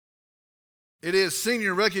It is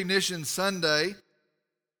Senior Recognition Sunday.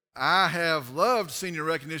 I have loved Senior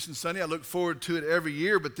Recognition Sunday. I look forward to it every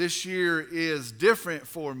year, but this year is different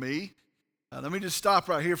for me. Let me just stop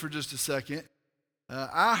right here for just a second.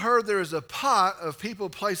 I heard there is a pot of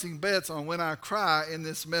people placing bets on when I cry in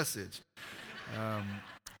this message.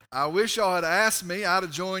 I wish y'all had asked me. I'd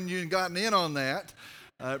have joined you and gotten in on that.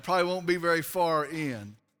 It probably won't be very far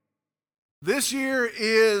in. This year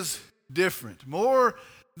is different. More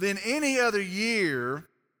than any other year,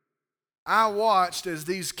 I watched as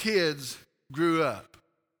these kids grew up.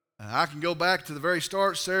 I can go back to the very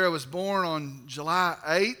start. Sarah was born on July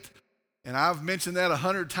 8th, and I've mentioned that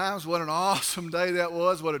 100 times. What an awesome day that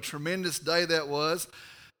was. What a tremendous day that was.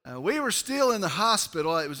 We were still in the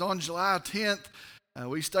hospital. It was on July 10th.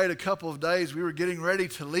 We stayed a couple of days. We were getting ready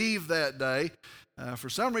to leave that day. For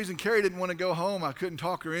some reason, Carrie didn't want to go home. I couldn't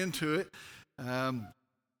talk her into it.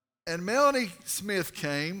 And Melanie Smith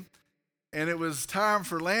came, and it was time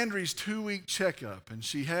for Landry's 2-week checkup. And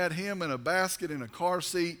she had him in a basket in a car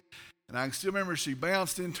seat. And I can still remember she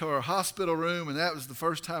bounced into our hospital room, and that was the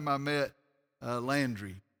first time I met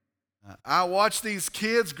Landry. I watched these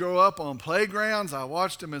kids grow up on playgrounds. I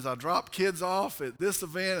watched them as I dropped kids off at this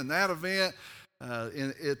event and that event,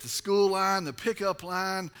 at the school line, the pickup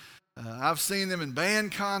line. I've seen them in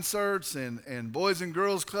band concerts and Boys and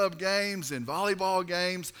Girls Club games and volleyball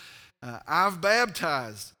games. I've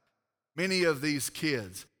baptized many of these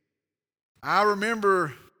kids. I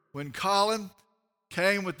remember when Colin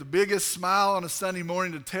came with the biggest smile on a Sunday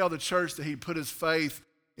morning to tell the church that he put his faith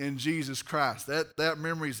in Jesus Christ. That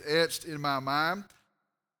memory's etched in my mind.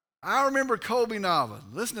 I remember Colby Nava.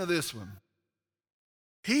 Listen to this one.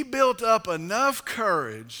 He built up enough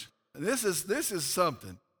courage, and this is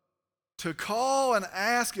something, to call and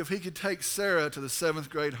ask if he could take Sarah to the 7th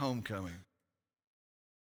grade homecoming.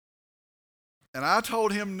 And I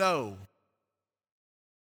told him no.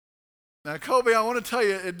 Now, Colby, I want to tell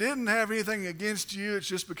you, it didn't have anything against you. It's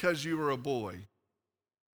just because you were a boy.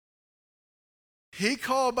 He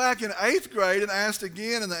called back in 8th grade and asked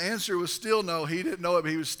again, and the answer was still no. He didn't know it,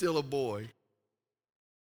 but he was still a boy.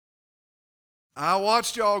 I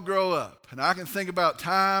watched y'all grow up, and I can think about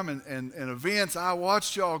time and events. I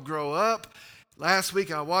watched y'all grow up. Last week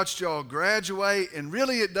I watched y'all graduate, and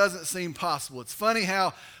really it doesn't seem possible. It's funny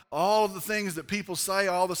how all of the things that people say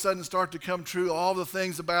all of a sudden start to come true, all the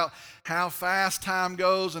things about how fast time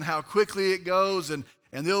goes and how quickly it goes, and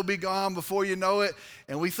they'll be gone before you know it.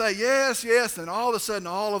 And we say, yes, yes, and all of a sudden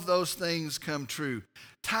all of those things come true.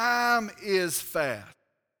 Time is fast.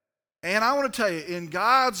 And I want to tell you, in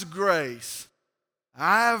God's grace,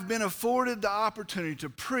 I've been afforded the opportunity to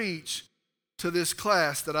preach to this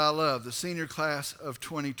class that I love, the senior class of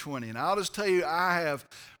 2020. And I'll just tell you, I have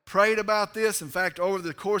prayed about this. In fact, over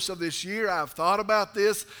the course of this year, I've thought about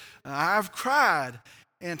this. I've cried.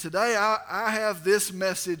 And today I have this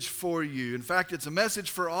message for you. In fact, it's a message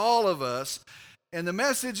for all of us. And the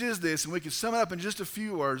message is this, and we can sum it up in just a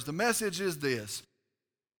few words. The message is this: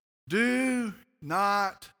 do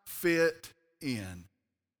not fit in.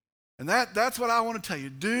 And that's what I want to tell you.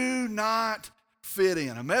 Do not fit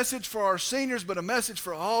in. A message for our seniors, but a message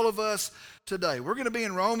for all of us today. We're going to be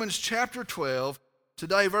in Romans chapter 12,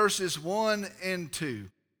 today verses 1 and 2.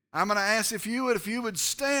 I'm going to ask if you would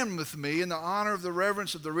stand with me in the honor of the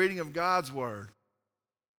reverence of the reading of God's Word.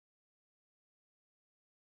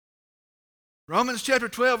 Romans chapter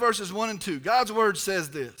 12, verses 1 and 2. God's Word says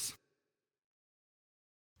this: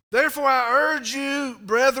 Therefore I urge you,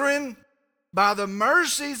 brethren, by the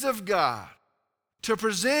mercies of God, to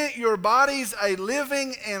present your bodies a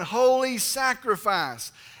living and holy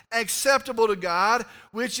sacrifice, acceptable to God,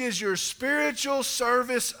 which is your spiritual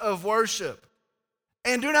service of worship.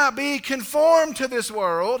 And do not be conformed to this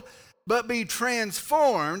world, but be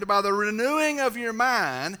transformed by the renewing of your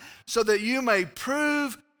mind, so that you may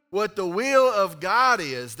prove what the will of God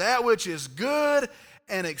is, that which is good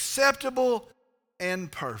and acceptable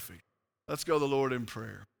and perfect. Let's go to the Lord in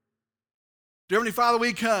prayer. Dear Heavenly Father,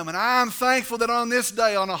 we come, and I'm thankful that on this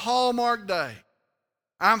day, on a hallmark day,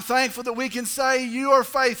 I'm thankful that we can say you are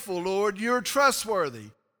faithful, Lord, you're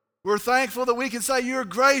trustworthy. We're thankful that we can say you're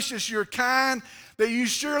gracious, you're kind, that you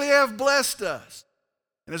surely have blessed us.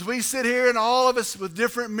 And as we sit here, and all of us with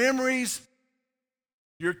different memories,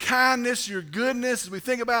 your kindness, your goodness, as we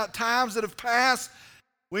think about times that have passed,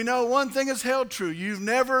 we know one thing is held true. You've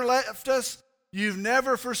never left us, you've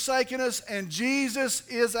never forsaken us, and Jesus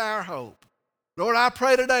is our hope. Lord, I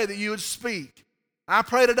pray today that you would speak. I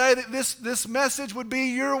pray today that this message would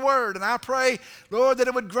be your word. And I pray, Lord, that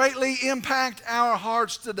it would greatly impact our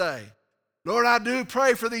hearts today. Lord, I do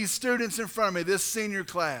pray for these students in front of me, this senior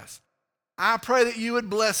class. I pray that you would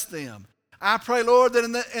bless them. I pray, Lord, that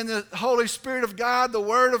in the Holy Spirit of God, the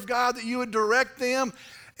Word of God, that you would direct them.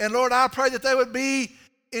 And Lord, I pray that they would be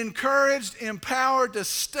encouraged, empowered to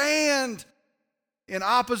stand in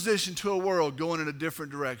opposition to a world going in a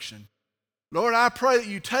different direction. Lord, I pray that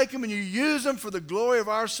you take them and you use them for the glory of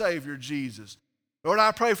our Savior, Jesus. Lord,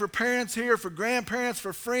 I pray for parents here, for grandparents,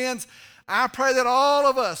 for friends. I pray that all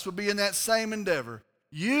of us will be in that same endeavor.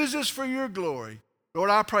 Use us for your glory. Lord,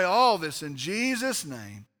 I pray all this in Jesus'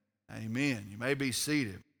 name. Amen. You may be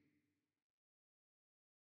seated.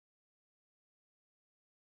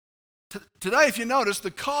 Today, if you notice,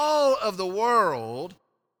 the call of the world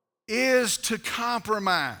is to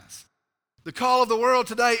compromise. The call of the world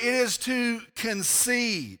today is to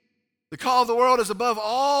concede. The call of the world is above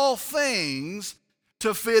all things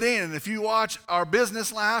to fit in. And if you watch our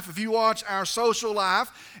business life, if you watch our social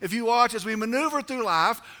life, if you watch as we maneuver through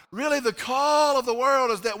life, really the call of the world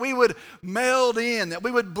is that we would meld in, that we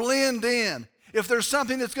would blend in. If there's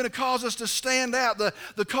something that's going to cause us to stand out,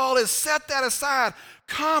 the call is set that aside,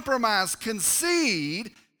 compromise,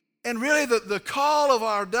 concede, and really the call of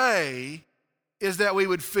our day is that we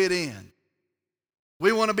would fit in.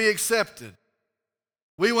 We want to be accepted.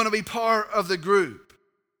 We want to be part of the group.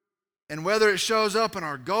 And whether it shows up in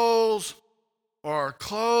our goals or our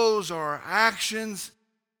clothes or our actions,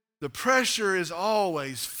 the pressure is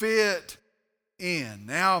always fit in.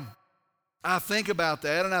 Now, I think about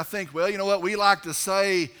that and I think, well, you know what? We like to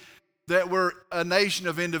say that we're a nation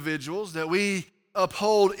of individuals, that we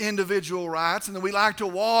uphold individual rights, and that we like to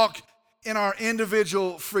walk in our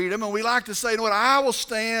individual freedom. And we like to say, you know what? I will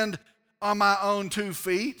stand on my own 2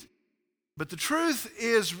 feet. But the truth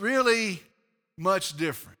is really much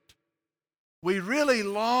different. We really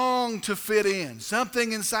long to fit in,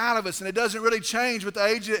 something inside of us, and it doesn't really change with the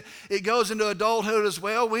age it goes into adulthood as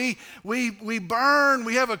well. We burn,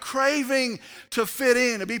 we have a craving to fit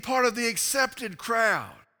in, to be part of the accepted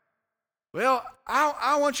crowd. Well,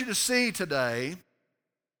 I want you to see today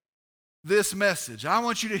this message. I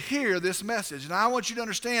want you to hear this message, and I want you to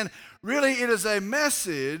understand, really it is a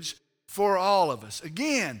message for all of us.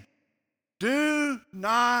 Again, do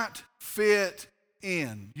not fit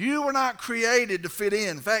in. You were not created to fit in.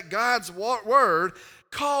 In fact, God's word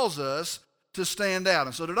calls us to stand out.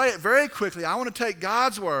 And so today, very quickly, I want to take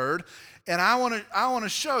God's word and I want to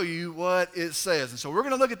show you what it says. And so we're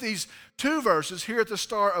going to look at these 2 verses here at the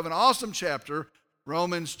start of an awesome chapter,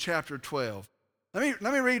 Romans chapter 12. Let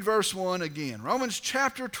me read verse 1 again. Romans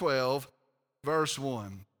chapter 12, verse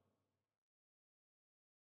 1.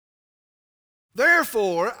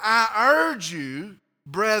 Therefore, I urge you,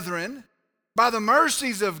 brethren, by the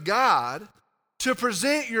mercies of God, to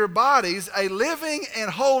present your bodies a living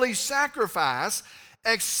and holy sacrifice,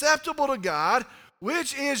 acceptable to God,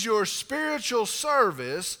 which is your spiritual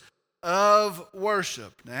service of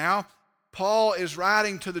worship. Now, Paul is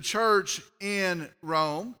writing to the church in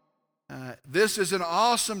Rome. This is an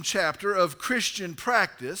awesome chapter of Christian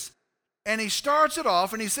practice. And he starts it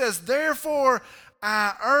off and he says, therefore,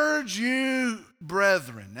 I urge you,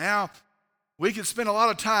 brethren. Now, we could spend a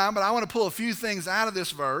lot of time, but I want to pull a few things out of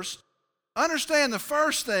this verse. Understand the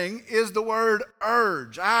first thing is the word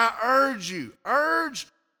urge. I urge you. Urge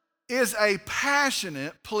is a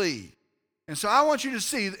passionate plea. And so I want you to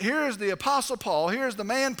see, here is the Apostle Paul, here's the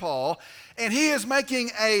man Paul, and he is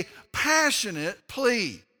making a passionate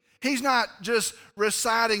plea. He's not just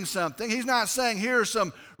reciting something. He's not saying here are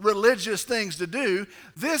some religious things to do.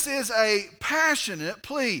 This is a passionate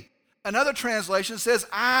plea. Another translation says,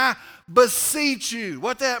 I beseech you.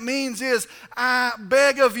 What that means is, I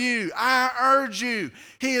beg of you, I urge you.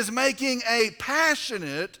 He is making a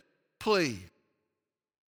passionate plea.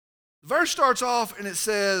 The verse starts off and it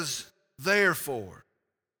says, therefore.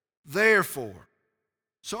 Therefore.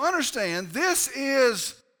 So understand, this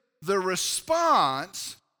is the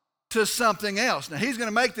response to something else. Now, he's going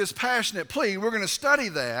to make this passionate plea. We're going to study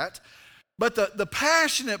that. But the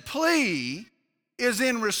passionate plea is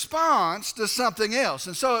in response to something else.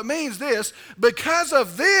 And so it means this, because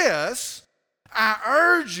of this, I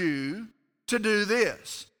urge you to do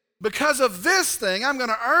this. Because of this thing, I'm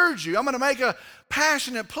going to urge you, I'm going to make a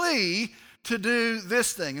passionate plea to do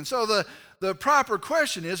this thing. And so the proper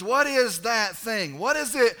question is, what is that thing? What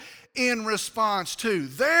is it in response to?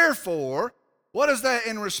 Therefore, what is that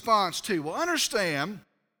in response to? Well, understand,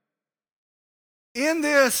 in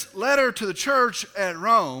this letter to the church at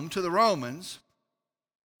Rome, to the Romans,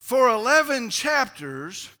 for 11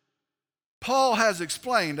 chapters, Paul has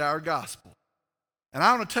explained our gospel. And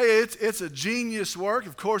I want to tell you, it's a genius work.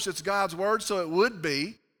 Of course, it's God's word, so it would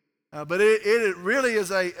be. But it really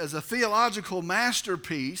is a theological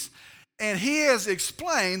masterpiece. And he has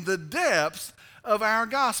explained the depths of our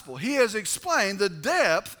gospel. He has explained the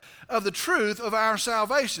depth of the truth of our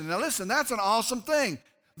salvation. Now listen, that's an awesome thing.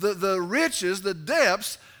 The riches, the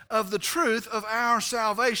depths of the truth of our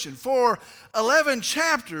salvation. For 11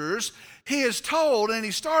 chapters, he has told, and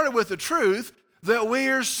he started with the truth, that we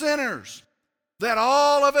are sinners. That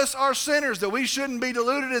all of us are sinners, that we shouldn't be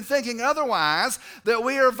deluded in thinking otherwise, that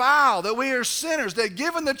we are vile, that we are sinners, that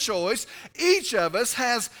given the choice, each of us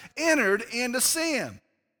has entered into sin.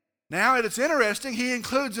 Now, it's interesting, he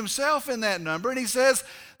includes himself in that number, and he says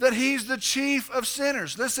that he's the chief of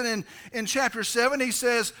sinners. Listen, in chapter 7, he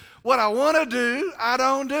says, what I want to do, I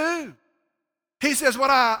don't do. He says, what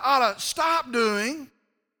I ought to stop doing,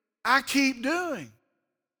 I keep doing.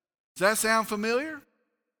 Does that sound familiar?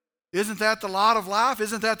 Isn't that the lot of life?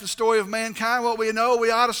 Isn't that the story of mankind? What we know we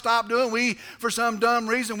ought to stop doing, for some dumb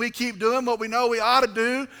reason, we keep doing what we know we ought to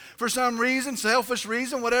do. For some reason, selfish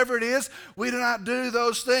reason, whatever it is, we do not do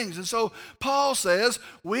those things. And so Paul says,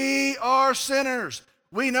 we are sinners.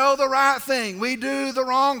 We know the right thing. We do the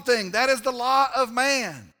wrong thing. That is the lot of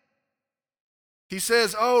man. He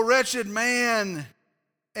says, oh, wretched man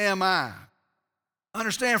am I.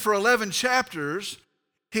 Understand, for 11 chapters,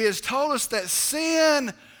 he has told us that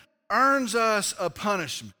sin earns us a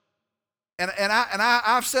punishment. And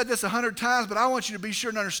I've said this 100 times, but I want you to be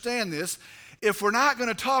sure to understand this. If we're not going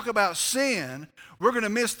to talk about sin, we're going to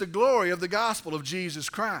miss the glory of the gospel of Jesus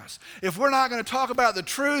Christ. If we're not going to talk about the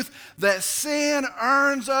truth that sin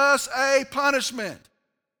earns us a punishment.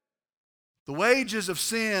 The wages of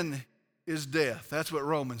sin is death. That's what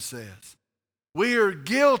Romans says. We are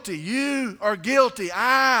guilty. You are guilty.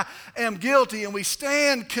 I am guilty. And we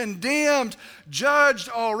stand condemned, judged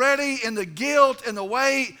already in the guilt and the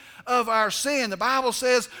weight of our sin. The Bible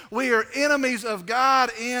says we are enemies of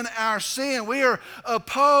God in our sin. We are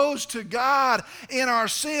opposed to God in our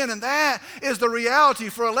sin. And that is the reality.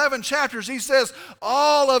 For 11 chapters, he says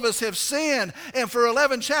all of us have sinned. And for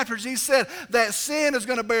 11 chapters, he said that sin is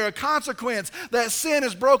going to bear a consequence. That sin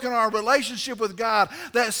has broken our relationship with God.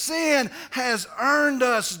 That sin has earned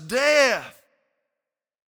us death.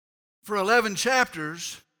 For 11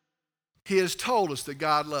 chapters, he has told us that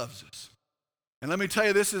God loves us. And let me tell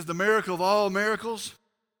you, this is the miracle of all miracles.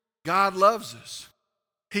 God loves us.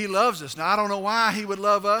 He loves us. Now, I don't know why he would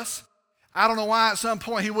love us. I don't know why at some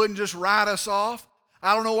point he wouldn't just write us off.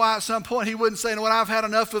 I don't know why at some point he wouldn't say, you know what, I've had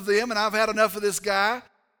enough of them and I've had enough of this guy.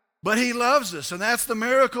 But he loves us, and that's the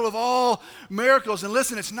miracle of all miracles. And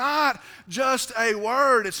listen, it's not just a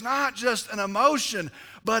word. It's not just an emotion,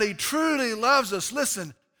 but he truly loves us.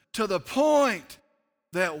 Listen, to the point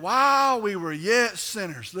that while we were yet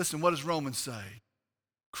sinners, listen, what does Romans say?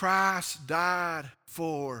 Christ died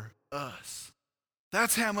for us.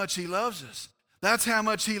 That's how much he loves us. That's how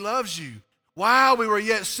much he loves you. While we were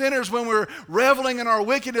yet sinners, when we were reveling in our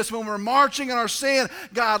wickedness, when we were marching in our sin,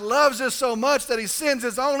 God loves us so much that he sends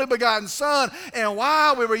his only begotten Son. And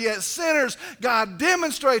while we were yet sinners, God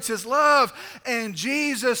demonstrates his love, and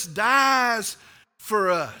Jesus dies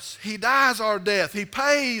for us. He dies our death. He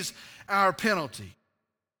pays our penalty.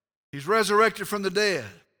 He's resurrected from the dead.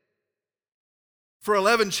 For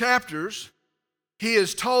 11 chapters, he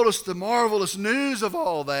has told us the marvelous news of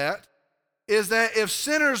all that is that if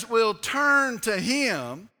sinners will turn to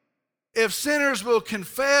him, if sinners will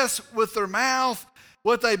confess with their mouth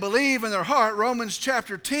what they believe in their heart, Romans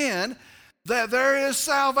chapter 10, that there is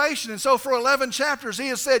salvation. And so for 11 chapters, he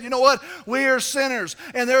has said, you know what? We are sinners,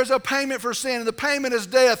 and there's a payment for sin, and the payment is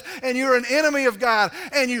death, and you're an enemy of God,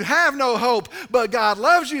 and you have no hope. But God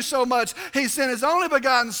loves you so much, he sent his only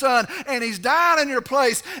begotten Son, and he's died in your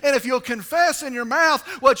place. And if you'll confess in your mouth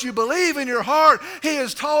what you believe in your heart, he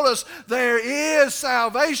has told us there is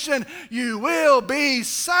salvation. You will be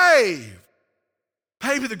saved.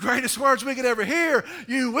 Maybe the greatest words we could ever hear.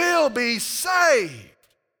 You will be saved.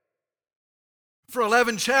 For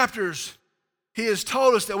 11 chapters, he has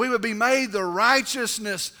told us that we would be made the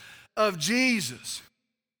righteousness of Jesus.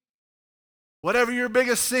 Whatever your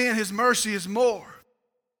biggest sin, his mercy is more.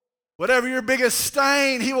 Whatever your biggest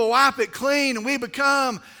stain, he will wipe it clean, and we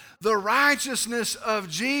become the righteousness of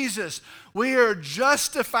Jesus. We are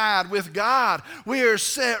justified with God. We are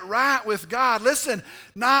set right with God. Listen,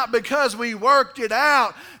 not because we worked it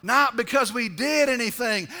out, not because we did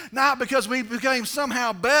anything, not because we became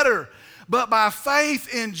somehow better, but by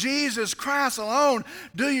faith in Jesus Christ alone.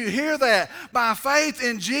 Do you hear that? By faith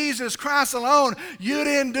in Jesus Christ alone. You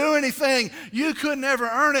didn't do anything. You could never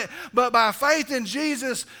earn it. But by faith in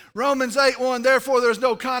Jesus, Romans 8:1, therefore there's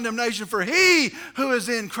no condemnation for he who is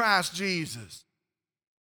in Christ Jesus.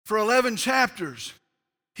 For 11 chapters,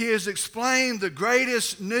 he has explained the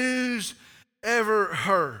greatest news ever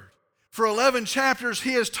heard. For 11 chapters,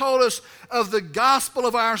 he has told us of the gospel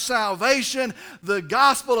of our salvation, the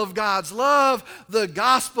gospel of God's love, the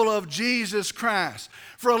gospel of Jesus Christ.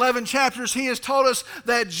 For 11 chapters, he has told us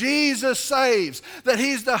that Jesus saves, that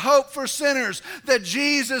he's the hope for sinners, that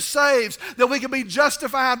Jesus saves, that we can be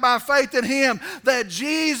justified by faith in him, that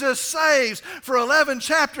Jesus saves. For 11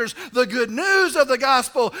 chapters, the good news of the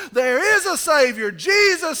gospel, there is a Savior.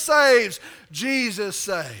 Jesus saves. Jesus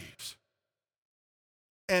saves.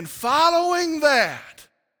 And following that,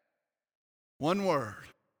 one word,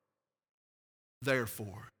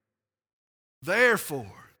 therefore. Therefore.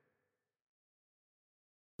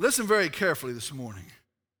 Listen very carefully this morning.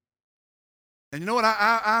 And you know what?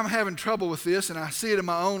 I'm having trouble with this, and I see it in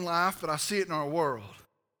my own life, but I see it in our world.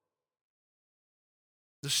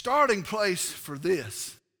 The starting place for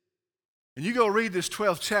this, and you go read this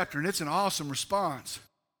 12th chapter, and it's an awesome response.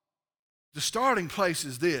 The starting place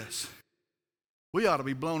is this. We ought to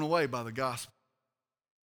be blown away by the gospel.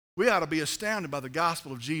 We ought to be astounded by the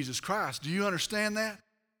gospel of Jesus Christ. Do you understand that?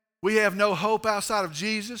 We have no hope outside of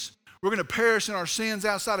Jesus. We're going to perish in our sins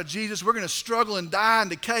outside of Jesus. We're going to struggle and die and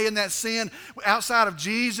decay in that sin outside of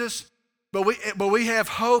Jesus. But we have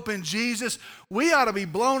hope in Jesus. We ought to be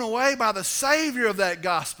blown away by the Savior of that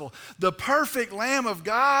gospel, the perfect Lamb of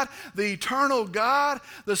God, the eternal God,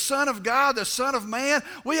 the Son of God, the Son of Man.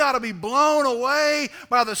 We ought to be blown away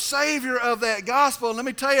by the Savior of that gospel. And let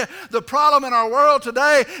me tell you, the problem in our world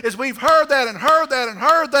today is we've heard that and heard that and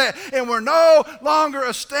heard that, and we're no longer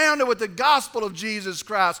astounded with the gospel of Jesus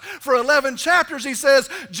Christ. For 11 chapters, he says,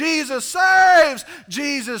 Jesus saves,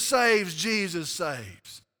 Jesus saves, Jesus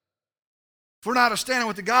saves. If we're not astounded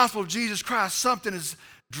with the gospel of Jesus Christ, something is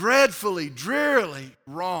dreadfully, drearily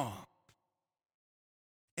wrong.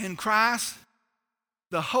 In Christ,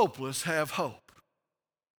 the hopeless have hope.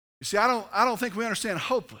 You see, I don't think we understand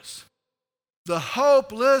hopeless. The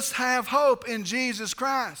hopeless have hope in Jesus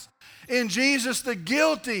Christ. In Jesus, the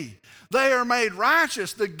guilty, they are made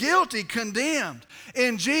righteous. The guilty condemned.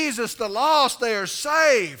 In Jesus, the lost, they are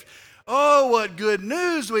saved. Oh, what good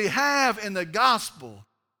news we have in the gospel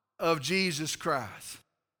of Jesus Christ.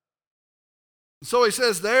 So he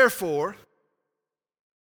says, therefore,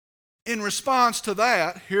 in response to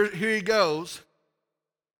that, here he goes,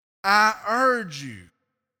 I urge you.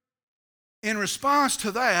 In response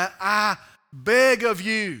to that, I beg of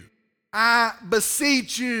you. I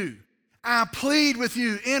beseech you. I plead with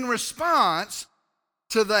you in response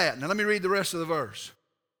to that. Now let me read the rest of the verse.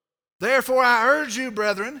 Therefore I urge you,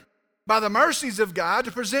 brethren, by the mercies of God,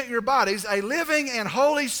 to present your bodies a living and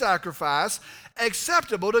holy sacrifice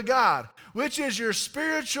acceptable to God, which is your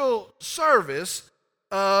spiritual service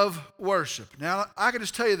of worship. Now, I can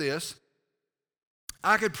just tell you this.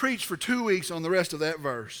 I could preach for 2 weeks on the rest of that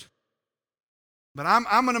verse. But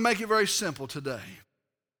I'm going to make it very simple today.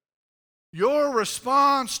 Your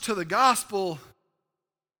response to the gospel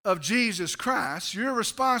of Jesus Christ, your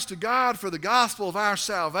response to God for the gospel of our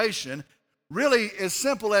salvation, really as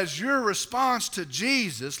simple as your response to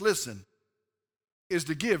Jesus, listen, is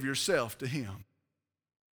to give yourself to him.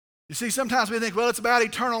 You see, sometimes we think, well, it's about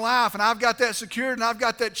eternal life, and I've got that secured, and I've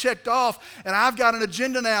got that checked off, and I've got an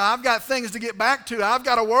agenda now. I've got things to get back to. I've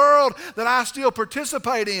got a world that I still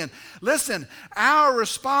participate in. Listen, our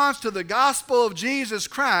response to the gospel of Jesus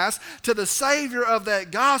Christ, to the Savior of that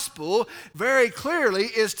gospel, very clearly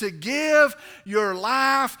is to give your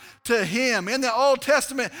life to him. In the Old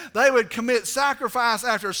Testament, they would commit sacrifice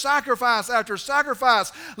after sacrifice after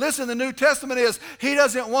sacrifice. Listen, the New Testament is, he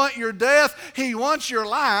doesn't want your death, he wants your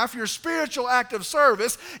life. Your spiritual act of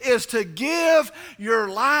service is to give your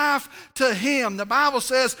life to him. The Bible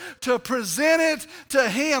says to present it to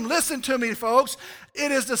him. Listen to me, folks.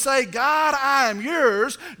 It is to say, God, I am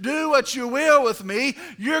yours. Do what you will with me.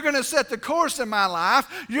 You're going to set the course in my life.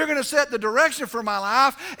 You're going to set the direction for my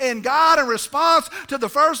life. And God, in response to the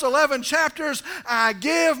first 11 chapters, I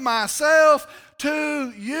give myself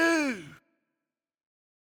to you.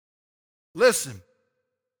 Listen,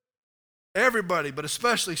 everybody, but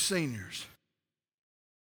especially seniors,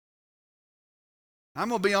 I'm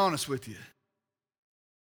going to be honest with you.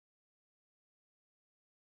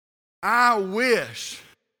 I wish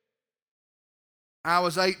I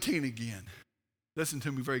was 18 again. Listen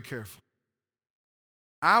to me very carefully.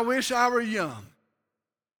 I wish I were young,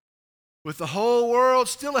 with the whole world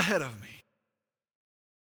still ahead of me.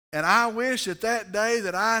 And I wish at that day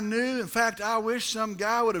that I knew, in fact, I wish some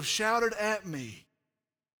guy would have shouted at me,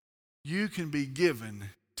 you can be given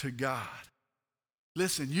to God.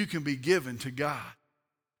 Listen, you can be given to God.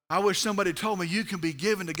 I wish somebody told me you can be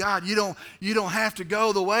given to God. You don't have to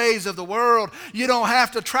go the ways of the world. You don't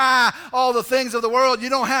have to try all the things of the world. You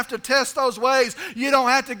don't have to test those ways. You don't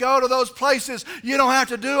have to go to those places. You don't have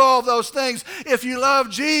to do all those things. If you love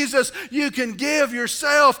Jesus, you can give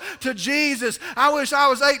yourself to Jesus. I wish I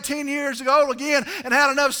was 18 years old again and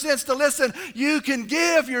had enough sense to listen. You can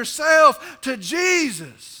give yourself to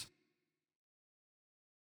Jesus.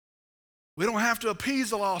 We don't have to appease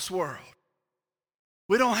the lost world.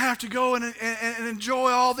 We don't have to go and enjoy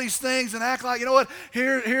all these things and act like, you know what,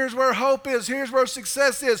 here's where hope is, here's where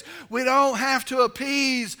success is. We don't have to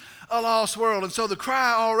appease a lost world. And so the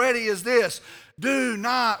cry already is this: do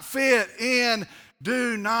not fit in,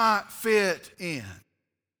 do not fit in.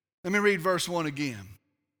 Let me read verse 1 again.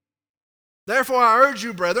 Therefore I urge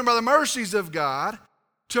you, brethren, by the mercies of God,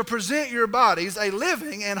 to present your bodies a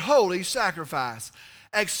living and holy sacrifice,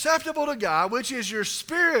 acceptable to God, which is your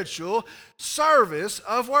spiritual service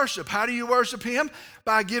of worship. How do you worship Him?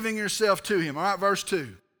 By giving yourself to Him. All right, verse 2.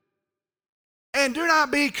 And do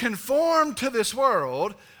not be conformed to this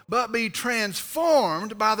world, but be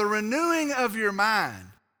transformed by the renewing of your mind,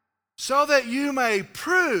 so that you may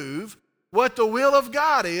prove what the will of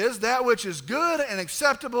God is, that which is good and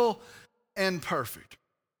acceptable and perfect.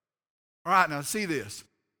 All right, now see this.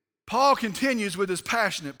 Paul continues with his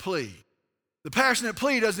passionate plea. The passionate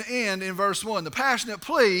plea doesn't end in verse 1. The passionate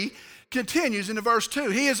plea continues into verse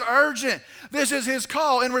 2. He is urgent. This is his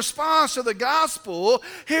call. In response to the gospel,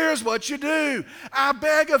 here's what you do. I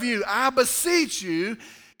beg of you, I beseech you.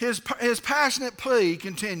 His passionate plea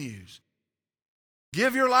continues.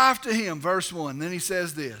 Give your life to Him, verse 1. Then he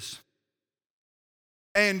says this: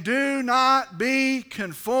 and do not be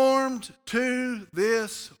conformed to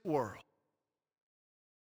this world.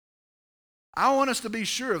 I want us to be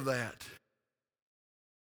sure of that.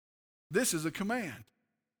 This is a command.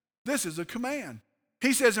 This is a command.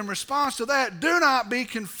 He says in response to that, do not be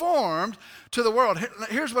conformed to the world.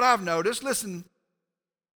 Here's what I've noticed. Listen,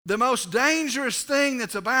 the most dangerous thing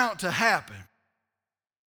that's about to happen,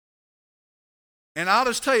 and I'll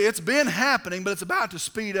just tell you, it's been happening, but it's about to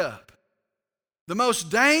speed up. The most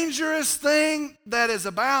dangerous thing that is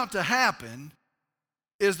about to happen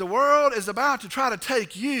is the world is about to try to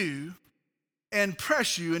take you and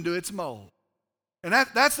press you into its mold. And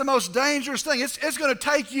that's the most dangerous thing. It's going to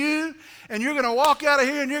take you, and you're going to walk out of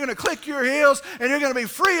here, and you're going to click your heels, and you're going to be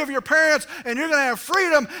free of your parents, and you're going to have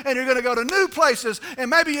freedom, and you're going to go to new places, and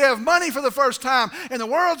maybe you have money for the first time, and the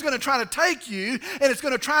world's going to try to take you, and it's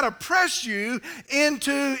going to try to press you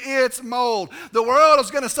into its mold. The world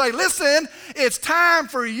is going to say, listen, it's time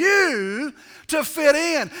for you to fit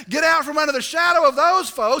in. Get out from under the shadow of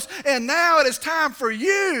those folks, and now it is time for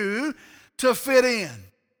you to fit in.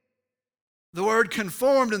 The word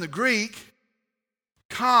conformed in the Greek,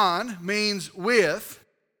 con means with,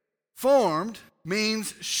 formed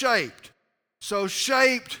means shaped. So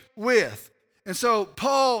shaped with. And so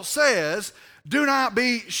Paul says, do not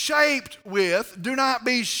be shaped with, do not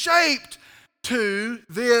be shaped to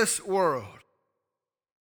this world.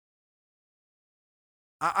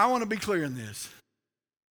 I want to be clear in this.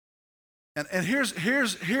 And here's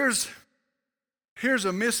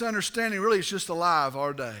a misunderstanding. Really, it's just a lie of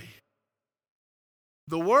our day.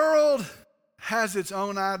 The world has its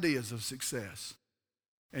own ideas of success,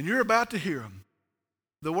 and you're about to hear them.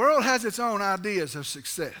 The world has its own ideas of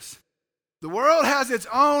success. The world has its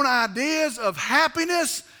own ideas of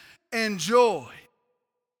happiness and joy.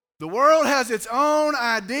 The world has its own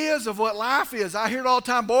ideas of what life is. I hear it all the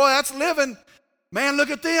time, boy, that's living. Man, look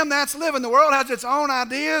at them, that's living. The world has its own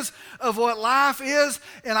ideas of what life is,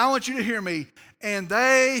 and I want you to hear me. And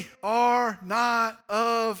they are not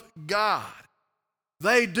of God.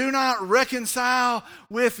 They do not reconcile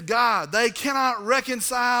with God. They cannot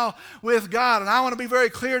reconcile with God. And I want to be very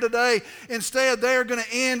clear today. Instead, they are going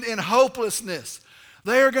to end in hopelessness.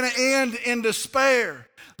 They are going to end in despair.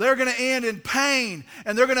 They're going to end in pain.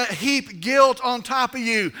 And they're going to heap guilt on top of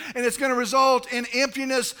you. And it's going to result in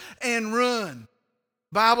emptiness and ruin.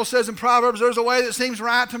 The Bible says in Proverbs, there's a way that seems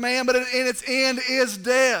right to man, but in its end is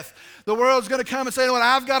death. The world's going to come and say, well,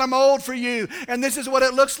 I've got a mold for you, and this is what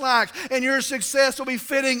it looks like, and your success will be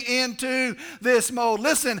fitting into this mold.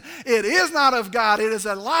 Listen, it is not of God. It is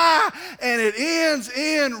a lie, and it ends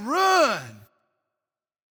in ruin.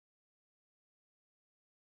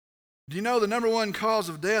 Do you know the number one cause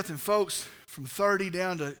of death in folks from 30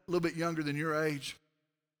 down to a little bit younger than your age?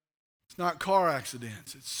 It's not car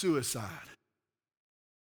accidents, it's suicide.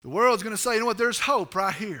 The world's going to say, you know what, there's hope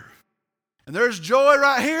right here. And there's joy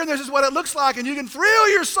right here, and this is what it looks like, and you can thrill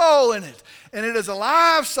your soul in it. And it is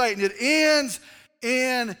alive, Satan. It ends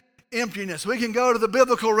in emptiness. We can go to the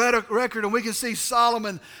biblical record and we can see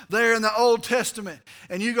Solomon there in the Old Testament.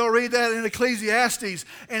 And you go read that in Ecclesiastes.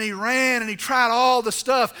 And he ran and he tried all the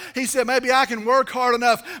stuff. He said, maybe I can work hard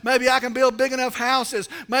enough. Maybe I can build big enough houses.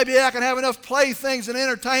 Maybe I can have enough playthings and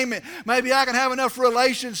entertainment. Maybe I can have enough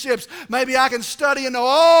relationships. Maybe I can study and know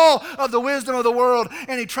all of the wisdom of the world.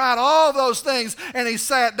 And he tried all those things. And he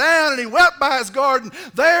sat down and he wept by his garden.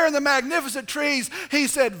 There in the magnificent trees, he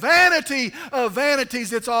said, vanity of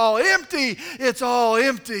vanities, it's all empty. It's all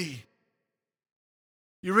empty.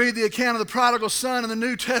 You read the account of the prodigal son in the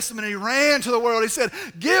New Testament. He ran to the world. He said,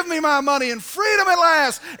 give me my money and freedom at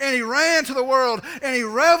last. And he ran to the world and he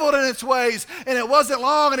reveled in its ways. And it wasn't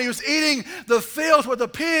long and he was eating the filth with the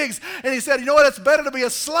pigs. And he said, you know what? It's better to be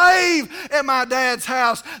a slave at my dad's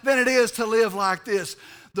house than it is to live like this.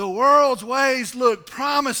 The world's ways look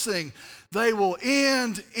promising. They will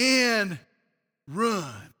end in ruin.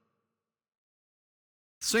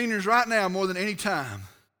 Seniors, right now, more than any time,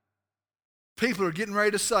 people are getting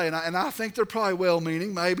ready to say, and I think they're probably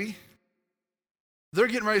well-meaning, maybe. They're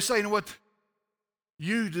getting ready to say, you know what?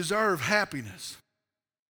 You deserve happiness,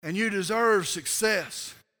 and you deserve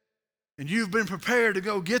success, and you've been prepared to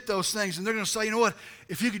go get those things. And they're going to say, you know what?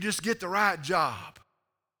 If you could just get the right job,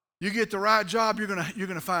 you get the right job, you're going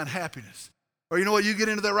to find happiness. Or you know what? You get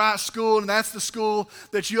into the right school, and that's the school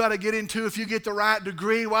that you ought to get into if you get the right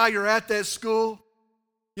degree while you're at that school.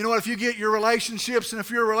 You know what, if you get your relationships, and if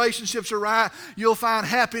your relationships are right, you'll find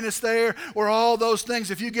happiness there, or all those things.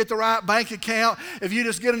 If you get the right bank account, if you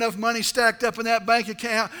just get enough money stacked up in that bank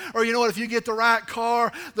account, or you know what, if you get the right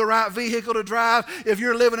car, the right vehicle to drive, if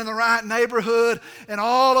you're living in the right neighborhood, and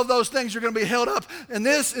all of those things are going to be held up. And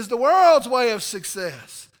this is the world's way of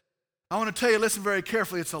success. I want to tell you, listen very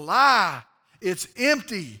carefully, it's a lie. It's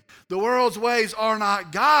empty. The world's ways are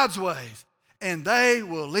not God's ways, and they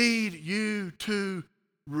will lead you to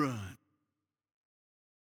ruin.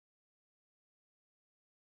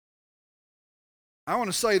 I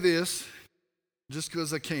want to say this just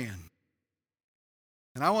because I can.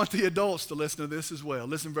 And I want the adults to listen to this as well.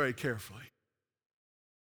 Listen very carefully.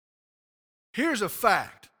 Here's a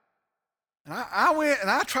fact. And I went and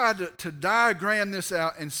I tried to diagram this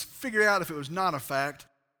out and figure out if it was not a fact.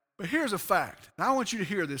 But here's a fact. And I want you to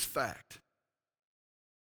hear this fact.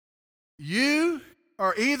 You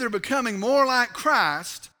are either becoming more like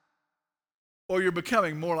Christ or you're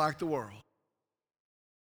becoming more like the world.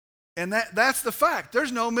 And that's the fact.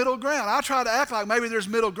 There's no middle ground. I try to act like maybe there's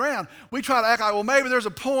middle ground. We try to act like, well, maybe there's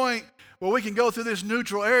a point where we can go through this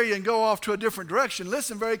neutral area and go off to a different direction.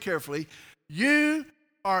 Listen very carefully. You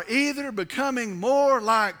are either becoming more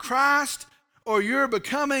like Christ or you're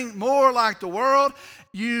becoming more like the world.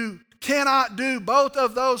 You cannot do both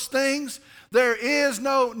of those things. There is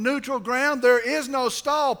no neutral ground. There is no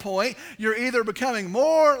stall point. You're either becoming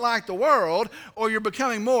more like the world or you're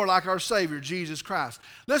becoming more like our Savior, Jesus Christ.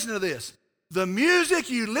 Listen to this. The music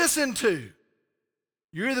you listen to,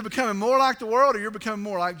 you're either becoming more like the world or you're becoming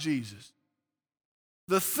more like Jesus.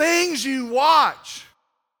 The things you watch,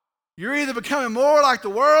 you're either becoming more like the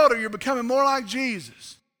world or you're becoming more like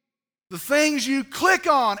Jesus. The things you click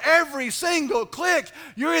on, every single click,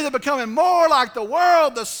 you're either becoming more like the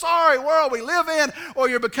world, the sorry world we live in, or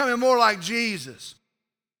you're becoming more like Jesus.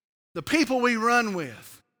 The people we run with.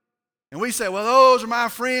 And we say, well, those are my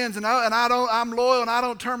friends, and I'm loyal, and I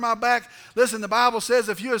don't turn my back. Listen, the Bible says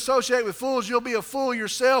if you associate with fools, you'll be a fool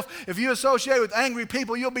yourself. If you associate with angry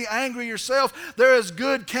people, you'll be angry yourself. There is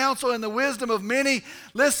good counsel in the wisdom of many.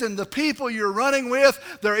 Listen, the people you're running with,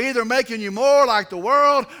 they're either making you more like the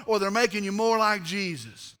world, or they're making you more like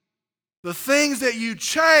Jesus. The things that you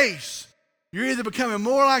chase, you're either becoming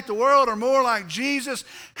more like the world or more like Jesus.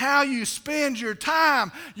 How you spend your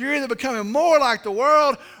time, you're either becoming more like the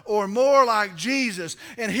world or more like Jesus.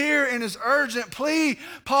 And here in his urgent plea,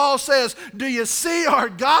 Paul says, do you see our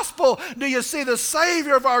gospel? Do you see the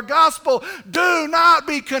Savior of our gospel? Do not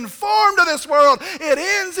be conformed to this world. It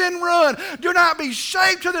ends in ruin. Do not be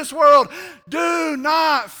shaped to this world. Do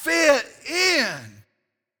not fit in.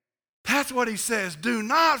 That's what he says. Do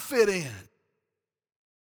not fit in.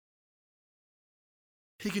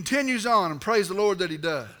 He continues on, and praise the Lord that he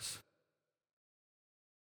does.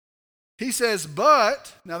 He says,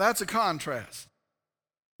 but, now that's a contrast.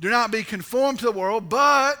 Do not be conformed to the world,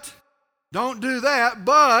 but, don't do that,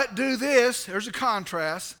 but do this. There's a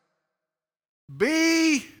contrast.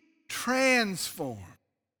 Be transformed.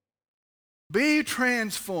 Be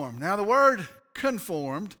transformed. Now the word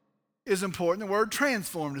conformed is important. The word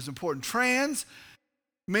transformed is important. Trans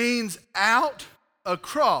means out,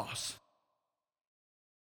 across.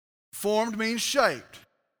 Formed means shaped.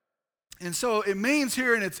 And so it means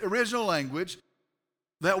here in its original language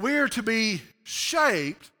that we're to be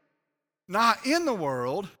shaped not in the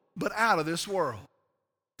world, but out of this world.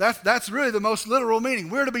 That's really the most literal meaning.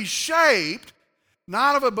 We're to be shaped,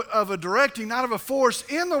 not of a directing, not of a force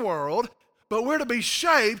in the world, but we're to be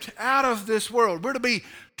shaped out of this world. We're to be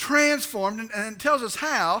transformed, and it tells us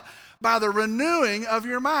how, by the renewing of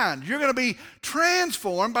your mind. You're going to be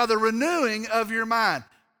transformed by the renewing of your mind.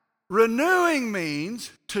 Renewing means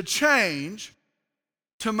to change,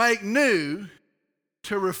 to make new,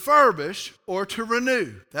 to refurbish, or to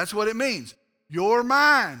renew. That's what it means. Your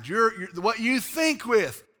mind, what you think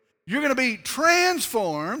with. You're going to be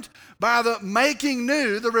transformed by the making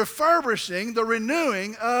new, the refurbishing, the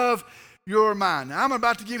renewing of your mind. Now, I'm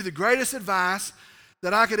about to give you the greatest advice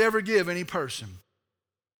that I could ever give any person.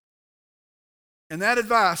 And that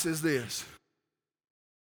advice is this.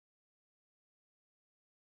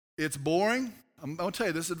 It's boring. I'm going to tell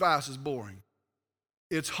you, this advice is boring.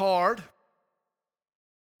 It's hard.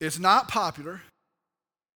 It's not popular.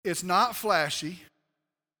 It's not flashy.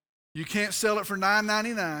 You can't sell it for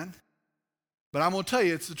 $9.99. But I'm going to tell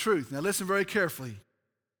you, it's the truth. Now listen very carefully.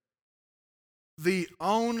 The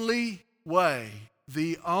only way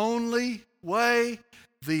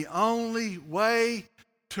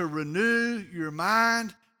to renew your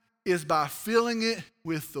mind is by filling it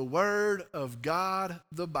with the Word of God,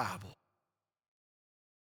 the Bible.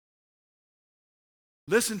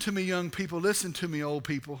 Listen to me, young people. Listen to me, old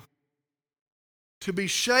people. To be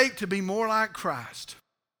shaped to be more like Christ,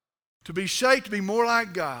 to be shaped to be more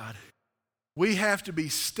like God, we have to be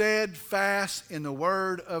steadfast in the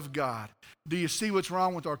Word of God. Do you see what's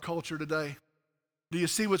wrong with our culture today? Do you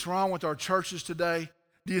see what's wrong with our churches today?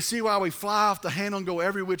 Do you see why we fly off the handle and go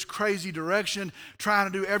every which crazy direction,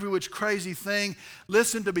 trying to do every which crazy thing?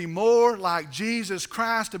 Listen, to be more like Jesus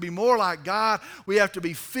Christ, to be more like God, we have to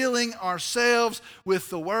be filling ourselves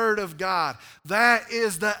with the Word of God. That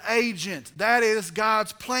is the agent. That is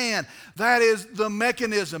God's plan. That is the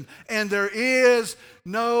mechanism. And there is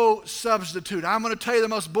no substitute. I'm going to tell you the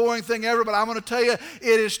most boring thing ever, but I'm going to tell you it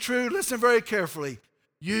is true. Listen very carefully.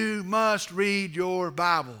 You must read your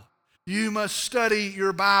Bible. You must study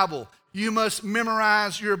your Bible. You must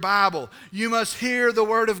memorize your Bible. You must hear the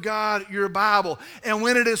Word of God, your Bible. And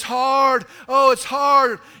when it is hard, it's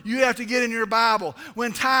hard, you have to get in your Bible.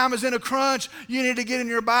 When time is in a crunch, you need to get in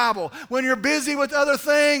your Bible. When you're busy with other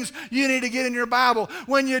things, you need to get in your Bible.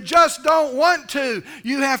 When you just don't want to,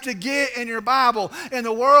 you have to get in your Bible. And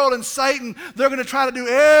the world and Satan, they're going to try to do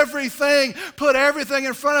everything, put everything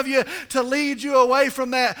in front of you to lead you away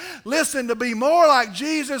from that. Listen, to be more like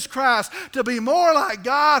Jesus Christ, to be more like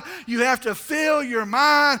God, you have to fill your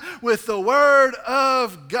mind with the Word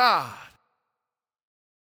of God.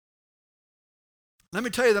 Let me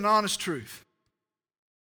tell you the honest truth.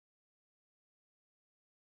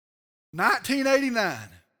 1989,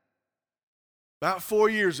 about 4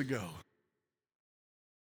 years ago,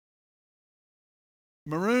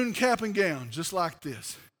 maroon cap and gown, just like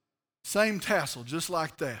this. Same tassel, just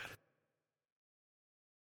like that.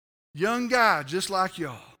 Young guy, just like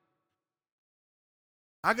y'all.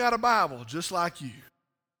 I got a Bible just like you.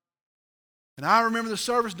 And I remember the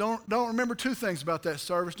service, don't remember two things about that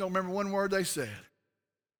service, don't remember one word they said.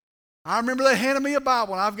 I remember they handed me a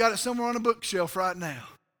Bible, and I've got it somewhere on a bookshelf right now.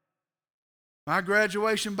 My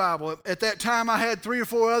graduation Bible. At that time, I had 3 or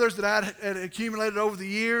 4 others that I had accumulated over the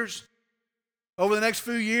years. Over the next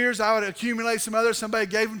few years, I would accumulate some others. Somebody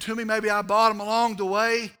gave them to me. Maybe I bought them along the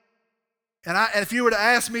way. And if you were to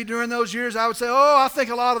ask me during those years, I would say, I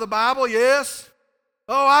think a lot of the Bible, yes.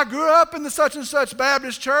 I grew up in the such and such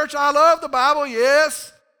Baptist church. I love the Bible,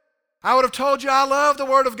 yes. I would have told you I love the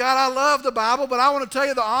Word of God. I love the Bible, but I want to tell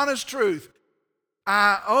you the honest truth.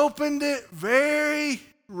 I opened it very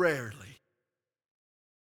rarely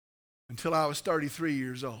until I was 33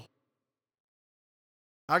 years old.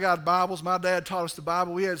 I got Bibles. My dad taught us the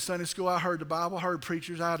Bible. We had Sunday school. I heard the Bible. I heard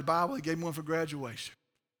preachers. I had the Bible. They gave me one for graduation.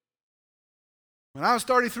 When I was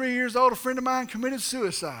 33 years old, a friend of mine committed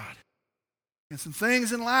suicide. And some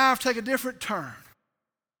things in life take a different turn.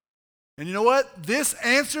 And you know what? This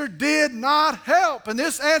answer did not help. And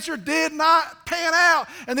this answer did not pan out.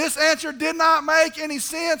 And this answer did not make any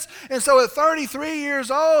sense. And so at 33 years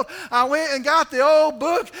old, I went and got the old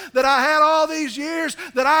book that I had all these years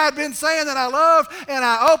that I had been saying that I loved. And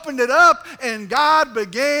I opened it up, and God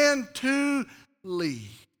began to lead.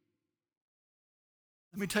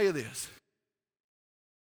 Let me tell you this.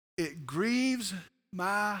 It grieves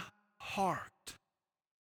my heart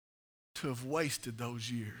to have wasted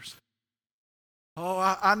those years.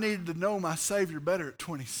 I needed to know my Savior better at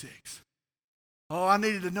 26. I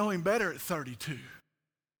needed to know Him better at 32.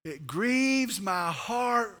 It grieves my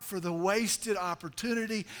heart for the wasted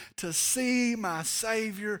opportunity to see my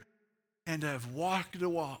Savior and to have walked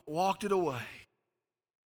it away.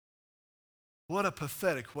 What a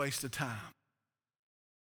pathetic waste of time.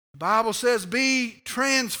 The Bible says, be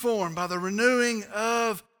transformed by the renewing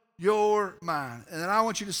of your mind. And then I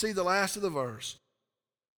want you to see the last of the verse.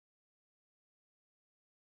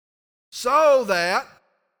 So that,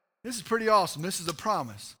 this is pretty awesome, this is a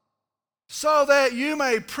promise. So that you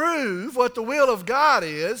may prove what the will of God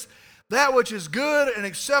is, that which is good and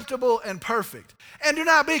acceptable and perfect. And do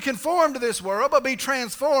not be conformed to this world, but be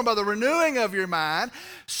transformed by the renewing of your mind,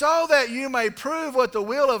 so that you may prove what the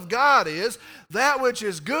will of God is, that which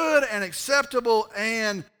is good and acceptable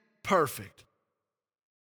and perfect.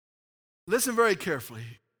 Listen very carefully.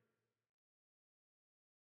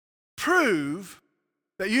 Prove,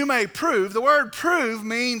 that you may prove. The word prove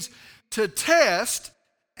means to test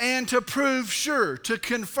and to prove sure, to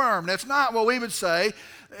confirm. That's not what we would say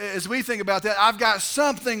as we think about that. I've got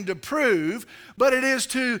something to prove, but it is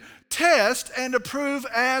to test and to prove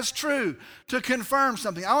as true, to confirm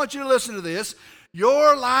something. I want you to listen to this.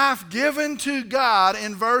 Your life given to God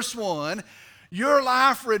in verse 1, your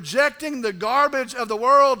life rejecting the garbage of the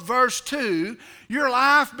world, verse 2, your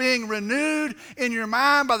life being renewed in your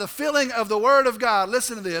mind by the filling of the Word of God.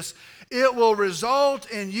 Listen to this. It will result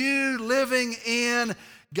in you living in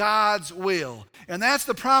God's will. And that's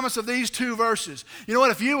the promise of these two verses. You know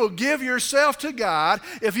what? If you will give yourself to God,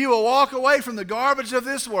 if you will walk away from the garbage of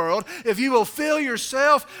this world, if you will fill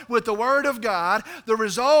yourself with the Word of God, the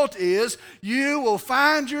result is you will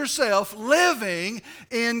find yourself living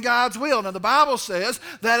in God's will. Now the Bible says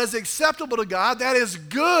that is acceptable to God, that is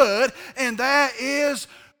good, and that is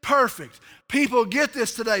perfect. People get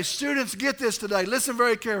this today. Students get this today. Listen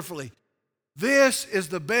very carefully. This is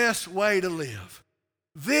the best way to live.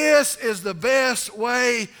 This is the best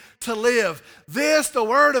way to live. This, the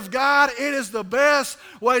Word of God, it is the best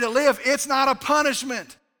way to live. It's not a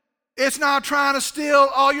punishment. It's not trying to steal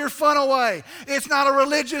all your fun away. It's not a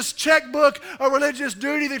religious checkbook, a religious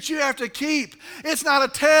duty that you have to keep. It's not a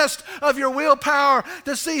test of your willpower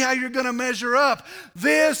to see how you're going to measure up.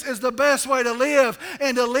 This is the best way to live,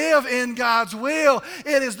 and to live in God's will.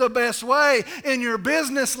 It is the best way in your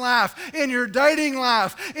business life, in your dating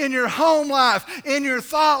life, in your home life, in your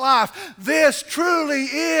thought life. This truly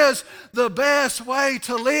is the best way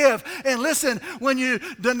to live. And listen, when you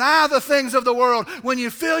deny the things of the world, when you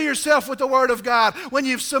fill yourself with the Word of God, when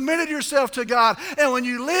you've submitted yourself to God, and when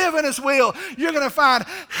you live in His will, you're going to find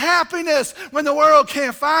happiness when the world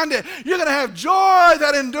can't find it. You're going to have joy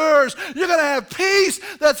that endures. You're going to have peace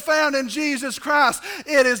that's found in Jesus Christ.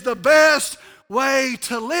 It is the best way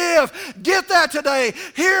to live. Get that today.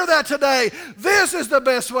 Hear that today. This is the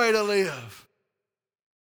best way to live.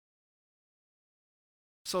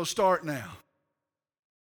 So start now.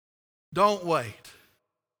 Don't wait.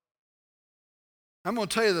 I'm going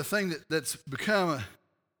to tell you the thing that's become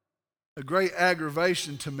a great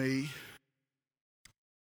aggravation to me,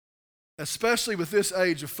 especially with this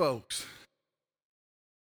age of folks.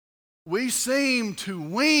 We seem to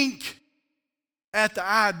wink at the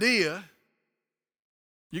idea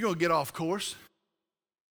you're going to get off course.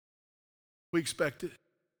 We expect it.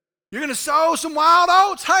 You're going to sow some wild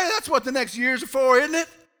oats? Hey, that's what the next years are for, isn't it?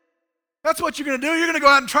 That's what you're going to do. You're going to go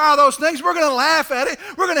out and try those things. We're going to laugh at it.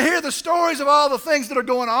 We're going to hear the stories of all the things that are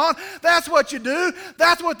going on. That's what you do.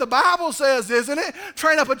 That's what the Bible says, isn't it?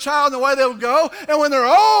 Train up a child in the way they'll go, and when they're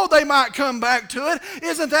old, they might come back to it.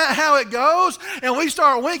 Isn't that how it goes? And we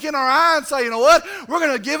start winking our eye and say, you know what? We're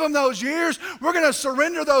going to give them those years. We're going to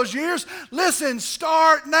surrender those years. Listen,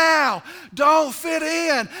 start now. Don't fit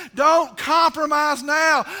in. Don't compromise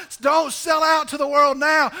now. Don't sell out to the world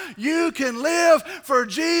now. You can live for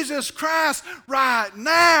Jesus Christ right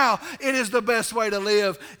now. It is the best way to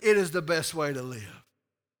live. It is the best way to live.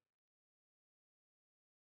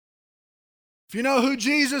 If you know who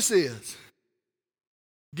Jesus is,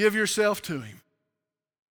 give yourself to Him.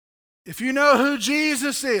 If you know who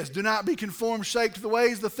Jesus is, do not be conformed, shaped to the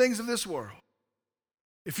ways, the things of this world.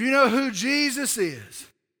 If you know who Jesus is,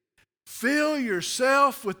 fill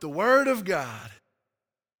yourself with the Word of God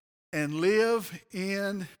and live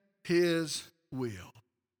in His will.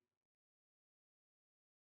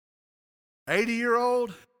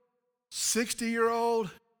 80-year-old, 60-year-old,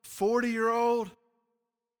 40-year-old,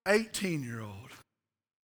 18-year-old.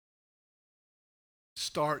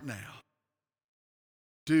 Start now.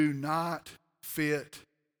 Do not fit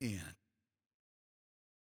in.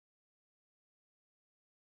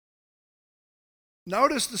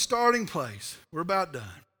 Notice the starting place. We're about done.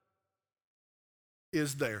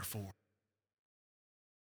 Is therefore.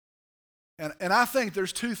 And I think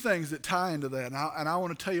there's two things that tie into that, and I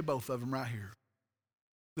want to tell you both of them right here.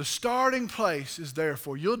 The starting place is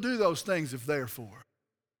therefore. You'll do those things if therefore.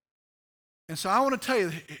 And so I want to tell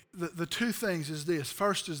you the two things is this.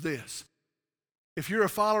 First is this. If you're a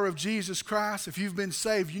follower of Jesus Christ, if you've been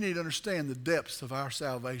saved, you need to understand the depths of our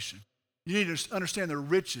salvation. You need to understand the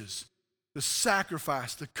riches, the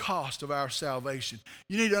sacrifice, the cost of our salvation.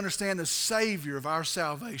 You need to understand the Savior of our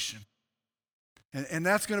salvation. And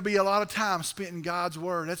that's going to be a lot of time spent in God's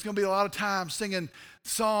Word. That's going to be a lot of time singing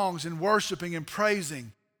songs and worshiping and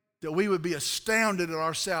praising, that we would be astounded at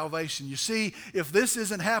our salvation. You see, if this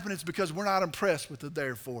isn't happening, it's because we're not impressed with the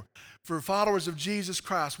therefore. For followers of Jesus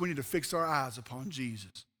Christ, we need to fix our eyes upon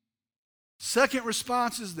Jesus. Second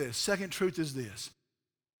response is this. Second truth is this.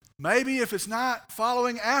 Maybe if it's not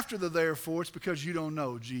following after the therefore, it's because you don't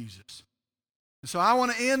know Jesus. And so I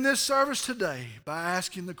want to end this service today by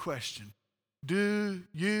asking the question, do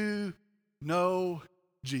you know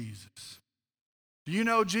Jesus? Do you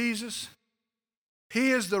know Jesus?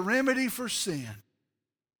 He is the remedy for sin.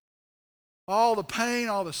 All the pain,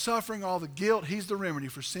 all the suffering, all the guilt, He's the remedy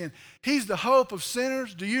for sin. He's the hope of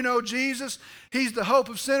sinners. Do you know Jesus? He's the hope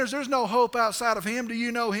of sinners. There's no hope outside of Him. Do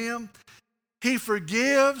you know Him? He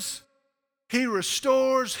forgives. He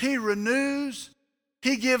restores. He renews.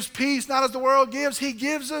 He gives peace, not as the world gives. He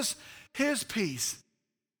gives us His peace.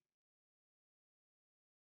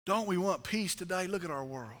 Don't we want peace today? Look at our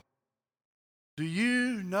world. Do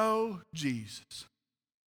you know Jesus?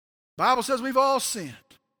 The Bible says we've all sinned.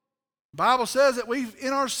 The Bible says that we've,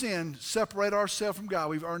 in our sin, separated ourselves from God.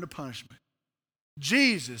 We've earned a punishment.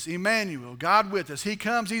 Jesus, Emmanuel, God with us. He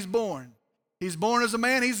comes, He's born. He's born as a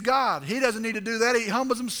man, He's God. He doesn't need to do that. He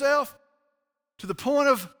humbles Himself to the point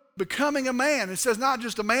of becoming a man. It says not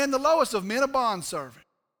just a man, the lowest of men, a bondservant.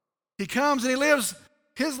 He comes and He lives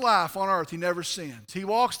His life on earth. He never sins. He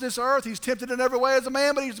walks this earth. He's tempted in every way as a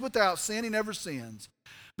man, but He's without sin. He never sins.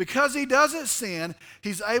 Because He doesn't sin,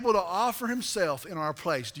 He's able to offer Himself in our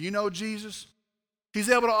place. Do you know Jesus? He's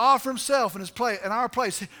able to offer Himself in our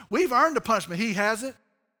place. We've earned the punishment. He hasn't.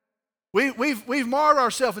 We've marred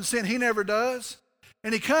ourselves in sin. He never does.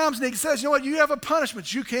 And He comes and He says, you know what? You have a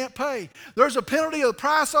punishment you can't pay. There's a penalty of the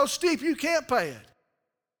price so steep you can't pay it.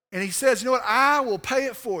 And He says, you know what? I will pay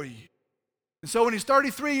it for you. And so when He's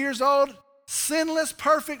 33 years old, sinless,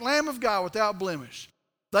 perfect Lamb of God without blemish,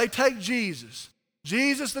 they take Jesus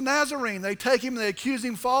the Nazarene. They take Him and they accuse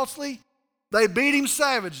Him falsely. They beat Him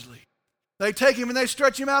savagely. They take Him and they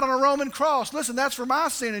stretch Him out on a Roman cross. Listen, that's for my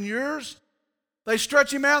sin and yours. They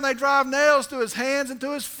stretch Him out and they drive nails through His hands and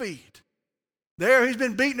through His feet. There He's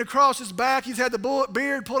been beaten across His back. He's had the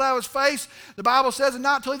beard pulled out of His face. The Bible says, and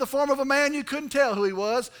not until the form of a man you couldn't tell who He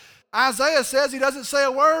was. Isaiah says He doesn't say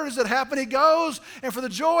a word as it happened. He goes, and for the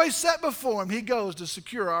joy set before Him, He goes to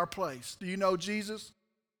secure our place. Do you know Jesus?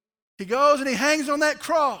 He goes and He hangs on that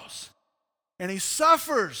cross, and He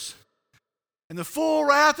suffers. And the full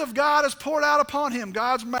wrath of God is poured out upon Him.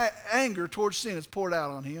 God's anger towards sin is poured out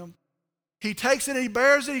on Him. He takes it and He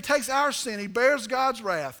bears it. He takes our sin. He bears God's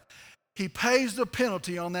wrath. He pays the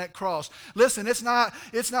penalty on that cross. Listen, it's not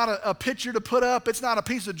a picture to put up. It's not a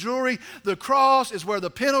piece of jewelry. The cross is where the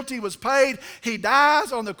penalty was paid. He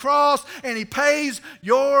dies on the cross and He pays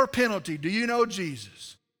your penalty. Do you know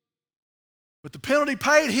Jesus? With the penalty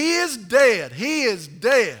paid, He is dead. He is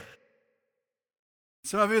dead.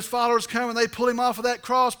 Some of His followers come and they pull Him off of that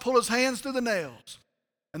cross, pull His hands through the nails.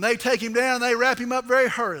 And they take Him down and they wrap Him up very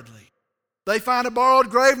hurriedly. They find a borrowed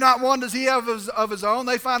grave. Not one does He have of his own.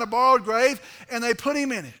 They find a borrowed grave and they put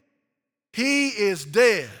Him in it. He is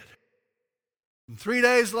dead. And 3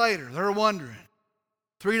 days later, they're wondering.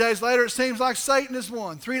 3 days later, it seems like Satan has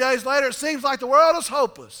won. 3 days later, it seems like the world is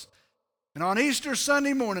hopeless. And on Easter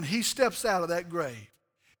Sunday morning, He steps out of that grave.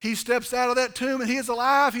 He steps out of that tomb and He is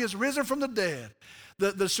alive. He has risen from the dead.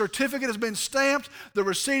 The certificate has been stamped. The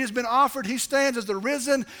receipt has been offered. He stands as the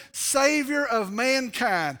risen Savior of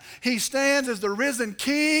mankind. He stands as the risen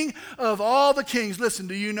King of all the kings. Listen,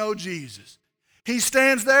 do you know Jesus? He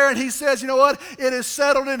stands there and He says, you know what? It is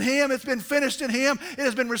settled in Him. It's been finished in Him. It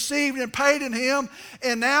has been received and paid in Him.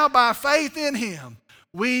 And now by faith in Him,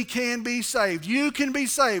 we can be saved. You can be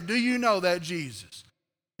saved. Do you know that Jesus?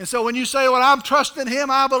 And so when you say, well, I'm trusting Him,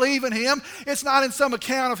 I believe in Him, it's not in some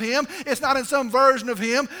account of Him, it's not in some version of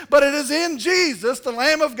Him, but it is in Jesus, the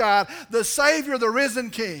Lamb of God, the Savior, the risen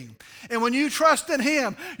King. And when you trust in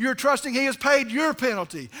Him, you're trusting He has paid your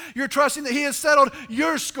penalty. You're trusting that He has settled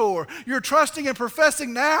your score. You're trusting and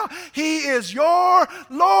professing now He is your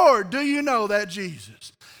Lord. Do you know that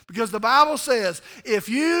Jesus? Because the Bible says, if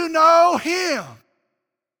you know Him,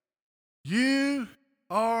 you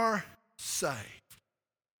are saved.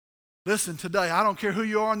 Listen, today, I don't care who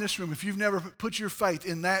you are in this room, if you've never put your faith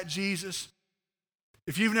in that Jesus,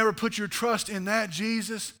 if you've never put your trust in that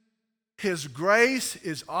Jesus, His grace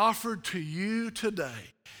is offered to you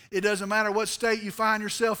today. It doesn't matter what state you find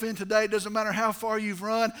yourself in today. It doesn't matter how far you've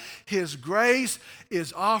run. His grace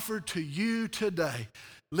is offered to you today.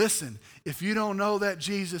 Listen, if you don't know that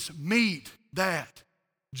Jesus, meet that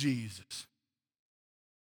Jesus.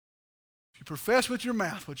 If you profess with your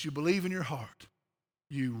mouth what you believe in your heart,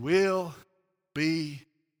 you will be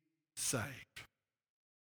saved.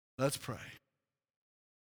 Let's pray.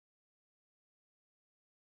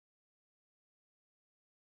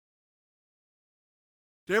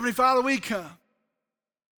 Dear Heavenly Father, we come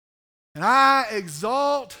and I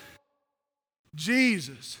exalt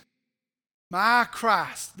Jesus, my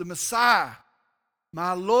Christ, the Messiah,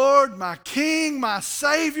 my Lord, my King, my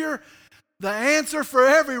Savior, the answer for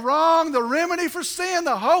every wrong, the remedy for sin,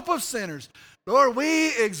 the hope of sinners. Lord,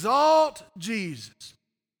 we exalt Jesus.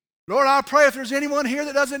 Lord, I pray if there's anyone here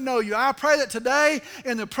that doesn't know you, I pray that today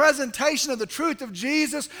in the presentation of the truth of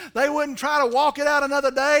Jesus, they wouldn't try to walk it out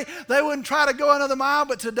another day. They wouldn't try to go another mile,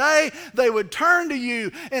 but today they would turn to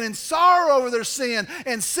you and in sorrow over their sin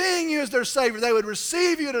and seeing you as their Savior, they would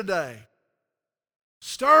receive you today.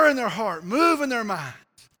 Stir in their heart, move in their mind.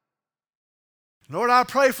 Lord, I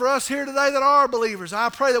pray for us here today that are believers. I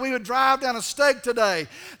pray that we would drive down a stake today,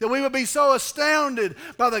 that we would be so astounded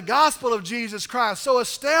by the gospel of Jesus Christ, so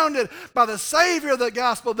astounded by the Savior of the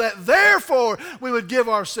gospel, that therefore we would give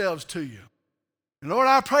ourselves to you. And Lord,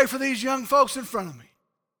 I pray for these young folks in front of me.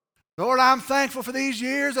 Lord, I'm thankful for these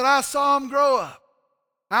years that I saw them grow up.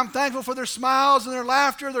 I'm thankful for their smiles and their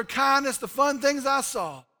laughter, their kindness, the fun things I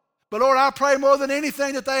saw. But Lord, I pray more than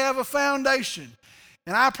anything that they have a foundation.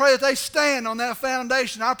 And I pray that they stand on that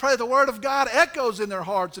foundation. I pray that the Word of God echoes in their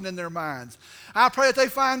hearts and in their minds. I pray that they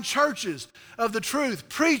find churches of the truth,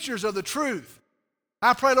 preachers of the truth.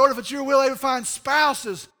 I pray, Lord, if it's your will, they would find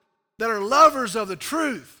spouses that are lovers of the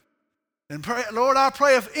truth. And pray, Lord, I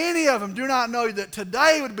pray if any of them do not know you, that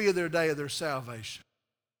today would be their day of their salvation.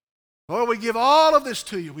 Lord, we give all of this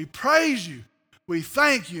to you. We praise you. We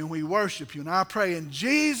thank you and we worship you. And I pray in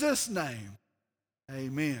Jesus' name,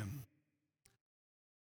 amen.